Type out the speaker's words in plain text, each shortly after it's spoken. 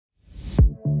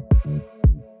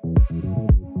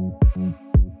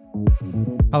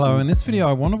Hello, in this video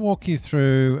I want to walk you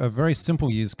through a very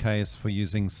simple use case for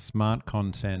using smart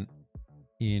content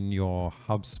in your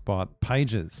HubSpot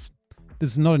pages.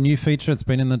 This is not a new feature, it's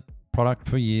been in the product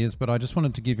for years, but I just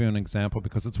wanted to give you an example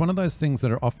because it's one of those things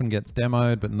that often gets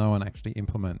demoed but no one actually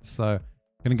implements. So I'm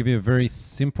going to give you a very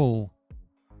simple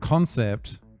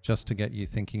concept just to get you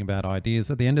thinking about ideas.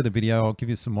 At the end of the video, I'll give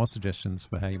you some more suggestions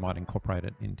for how you might incorporate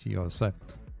it into yours. So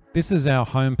this is our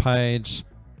home page.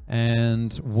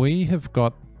 And we have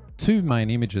got two main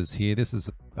images here. This is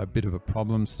a bit of a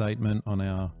problem statement on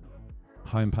our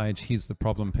homepage. Here's the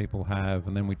problem people have,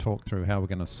 and then we talk through how we're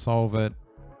going to solve it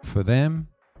for them.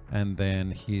 And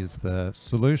then here's the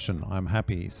solution. I'm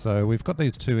happy. So we've got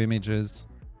these two images,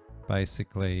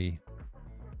 basically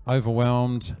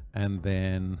overwhelmed and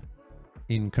then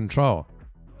in control.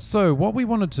 So what we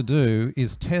wanted to do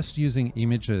is test using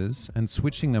images and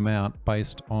switching them out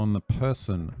based on the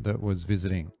person that was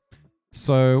visiting.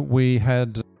 So we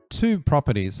had two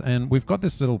properties, and we've got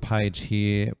this little page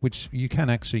here, which you can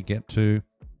actually get to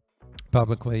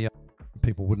publicly.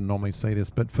 People wouldn't normally see this,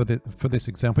 but for this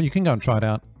example, you can go and try it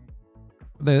out.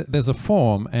 There's a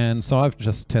form, and so I'm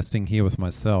just testing here with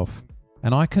myself,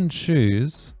 and I can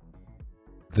choose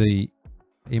the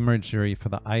imagery for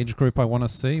the age group I want to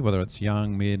see, whether it's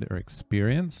young, mid, or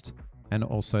experienced, and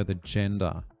also the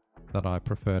gender that I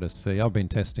prefer to see. I've been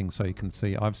testing, so you can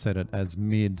see I've set it as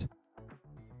mid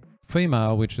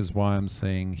female, which is why I'm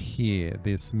seeing here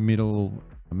this middle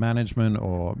management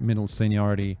or middle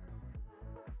seniority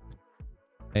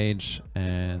age,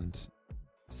 and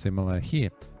similar here.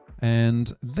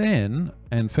 And then,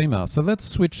 and female. So let's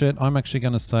switch it. I'm actually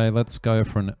going to say, let's go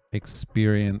for an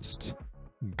experienced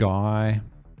guy.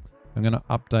 I'm going to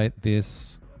update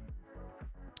this.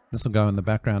 This will go in the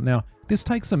background. Now, this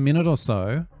takes a minute or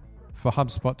so for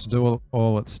HubSpot to do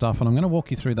all its stuff, and I'm going to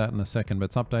walk you through that in a second, but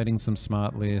it's updating some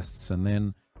smart lists, and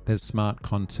then there's smart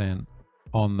content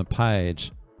on the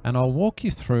page. And I'll walk you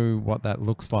through what that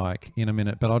looks like in a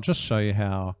minute, but I'll just show you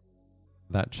how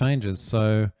that changes.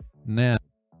 So now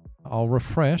I'll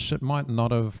refresh. It might not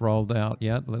have rolled out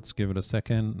yet. Let's give it a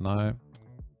second. No,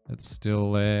 it's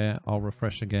still there. I'll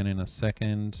refresh again in a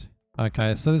second.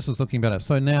 Okay, so this was looking better.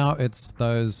 So now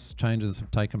those changes have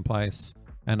taken place,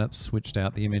 and it's switched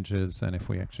out the images. And if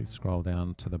we actually scroll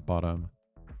down to the bottom,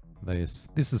 this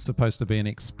is supposed to be an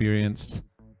experienced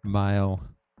male,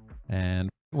 and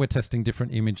we're testing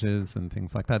different images and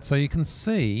things like that. So you can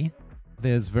see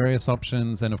there's various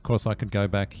options, and of course I could go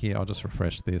back here. I'll just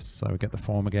refresh this so we get the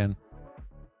form again.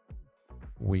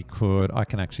 I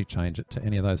can actually change it to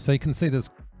any of those. So you can see there's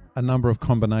a number of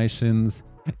combinations,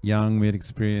 young, mid,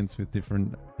 experienced, with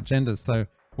different agendas. So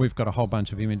we've got a whole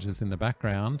bunch of images in the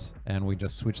background, and we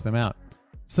just switch them out.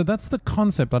 So that's the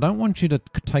concept. I don't want you to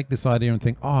take this idea and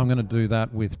think, oh, I'm going to do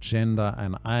that with gender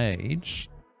and age.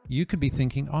 You could be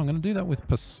thinking, oh, I'm going to do that with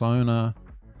persona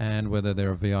and whether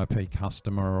they're a VIP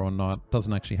customer or not.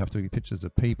 Doesn't actually have to be pictures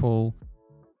of people.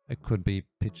 It could be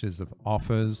pictures of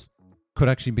offers. Could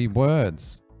actually be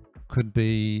words. Could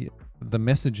be the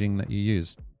messaging that you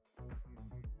use.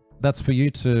 That's for you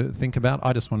to think about.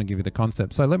 I just want to give you the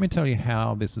concept. So let me tell you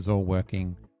how this is all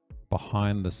working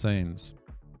behind the scenes.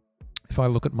 If I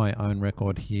look at my own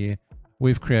record here,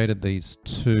 we've created these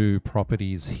two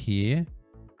properties here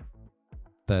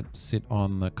that sit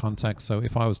on the contact. So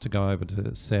if I was to go over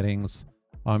to settings,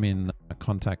 I'm in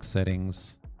contact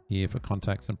settings here for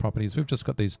contacts and properties. We've just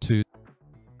got these two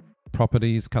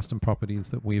properties, custom properties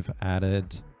that we've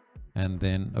added. And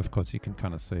then, of course, you can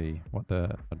kind of see what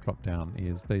the drop down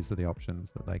is. These are the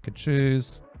options that they could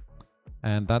choose.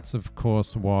 And that's, of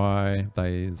course, why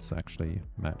these actually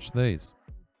match these.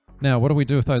 Now, what do we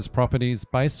do with those properties?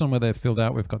 Based on where they're filled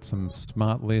out, we've got some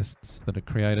smart lists that are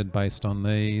created based on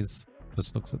these.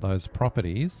 Just looks at those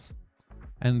properties.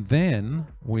 And then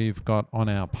we've got on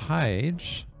our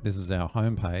page, this is our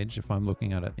home page. If I'm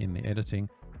looking at it in the editing,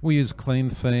 we use Clean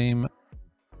Theme.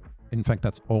 In fact,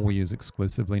 that's all we use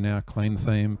exclusively now, Clean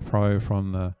Theme Pro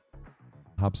from the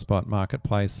HubSpot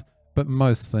marketplace, but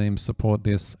most themes support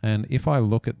this. And if I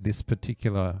look at this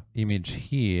particular image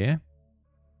here,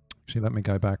 actually, let me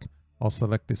go back. I'll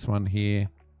select this one here.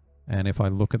 And if I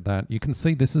look at that, you can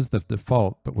see this is the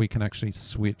default, but we can actually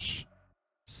switch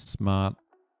smart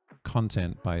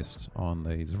content based on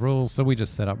these rules. So we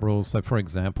just set up rules. So for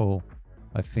example,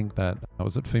 I think that,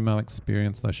 was it female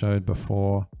experience I showed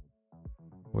before?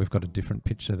 We've got a different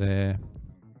picture there.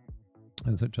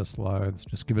 As it just loads,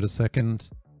 just give it a second.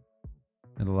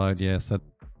 It'll load, yes.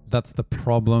 That's the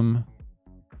problem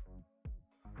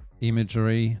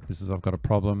imagery. This is, I've got a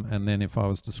problem. And then if I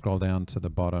was to scroll down to the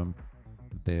bottom,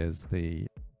 there's the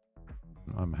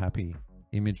I'm happy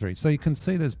imagery. So you can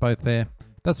see there's both there.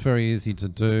 That's very easy to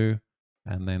do.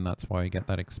 And then that's why you get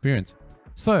that experience.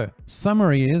 So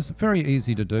summary is very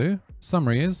easy to do.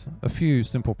 Summary is a few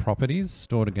simple properties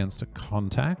stored against a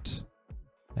contact.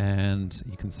 And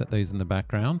you can set these in the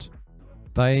background.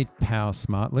 They power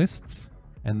smart lists.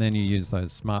 And then you use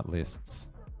those smart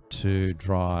lists to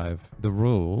drive the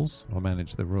rules or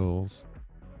manage the rules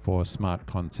for smart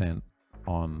content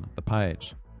on the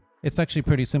page. It's actually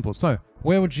pretty simple. So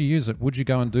where would you use it? Would you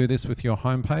go and do this with your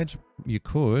homepage? You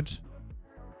could.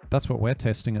 That's what we're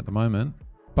testing at the moment.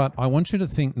 But I want you to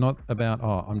think not about,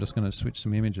 oh, I'm just going to switch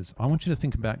some images. I want you to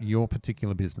think about your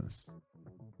particular business.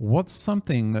 What's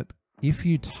something that if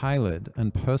you tailored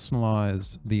and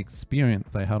personalized the experience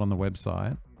they had on the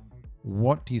website,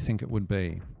 what do you think it would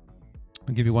be?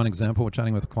 I'll give you one example. We're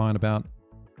chatting with a client about,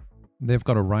 they've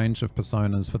got a range of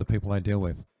personas for the people they deal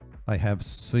with. They have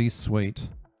C-suite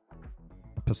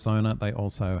persona. They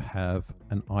also have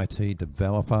an IT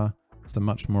developer, so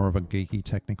much more of a geeky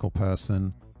technical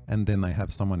person. And then they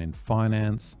have someone in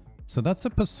finance. So that's a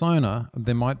persona.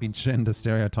 There might be gender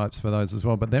stereotypes for those as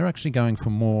well, but they're actually going for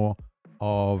more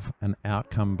of an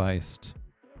outcome-based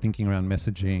thinking around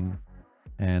messaging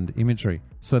and imagery.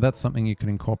 So that's something you can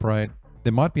incorporate.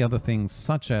 There might be other things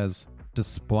such as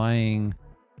displaying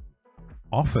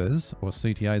offers or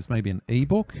CTAs, maybe an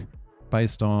ebook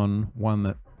based on one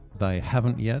that they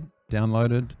haven't yet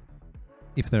downloaded.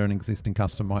 If they're an existing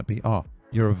customer, might be, oh,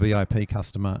 you're a VIP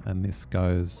customer and this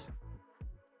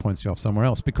points you off somewhere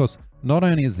else, because not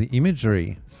only is the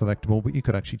imagery selectable, but you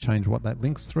could actually change what that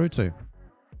links through to.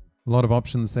 A lot of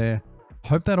options there.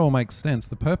 Hope that all makes sense.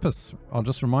 The purpose, I'll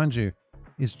just remind you,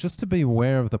 is just to be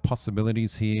aware of the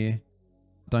possibilities here.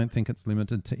 Don't think it's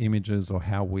limited to images or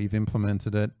how we've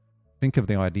implemented it. Think of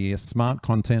the idea, smart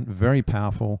content, very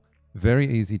powerful,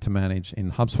 very easy to manage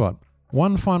in HubSpot.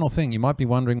 One final thing, you might be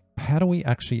wondering, how do we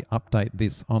actually update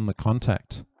this on the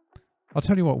contact? I'll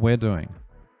tell you what we're doing.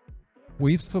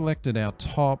 We've selected our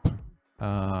top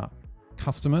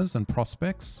customers and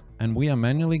prospects, and we are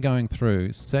manually going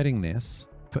through setting this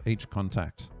for each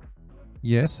contact.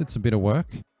 Yes, it's a bit of work,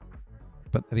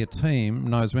 but the team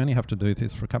knows we only have to do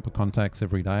this for a couple of contacts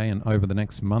every day, and over the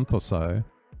next month or so,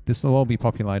 this will all be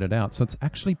populated out. So it's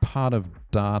actually part of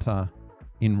data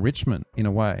enrichment in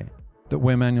a way that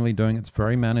we're manually doing. It's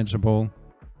very manageable.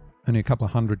 Only a couple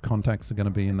of hundred contacts are going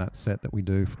to be in that set that we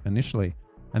do initially.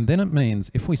 And then it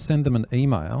means if we send them an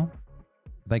email,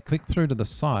 they click through to the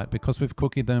site because we've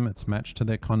cookied them, it's matched to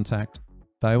their contact,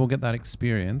 they will get that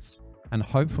experience. And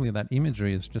hopefully that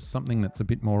imagery is just something that's a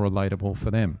bit more relatable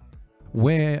for them.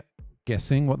 We're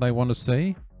guessing what they want to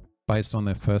see based on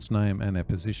their first name and their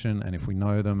position. And if we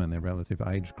know them and their relative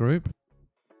age group,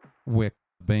 we're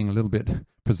being a little bit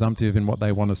presumptive in what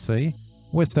they want to see.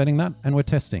 We're setting that and we're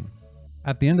testing.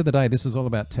 At the end of the day, this is all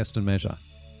about test and measure.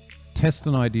 Test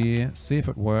an idea, see if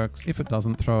it works. If it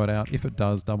doesn't, throw it out. If it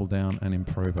does, double down and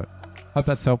improve it. Hope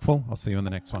that's helpful. I'll see you in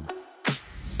the next one.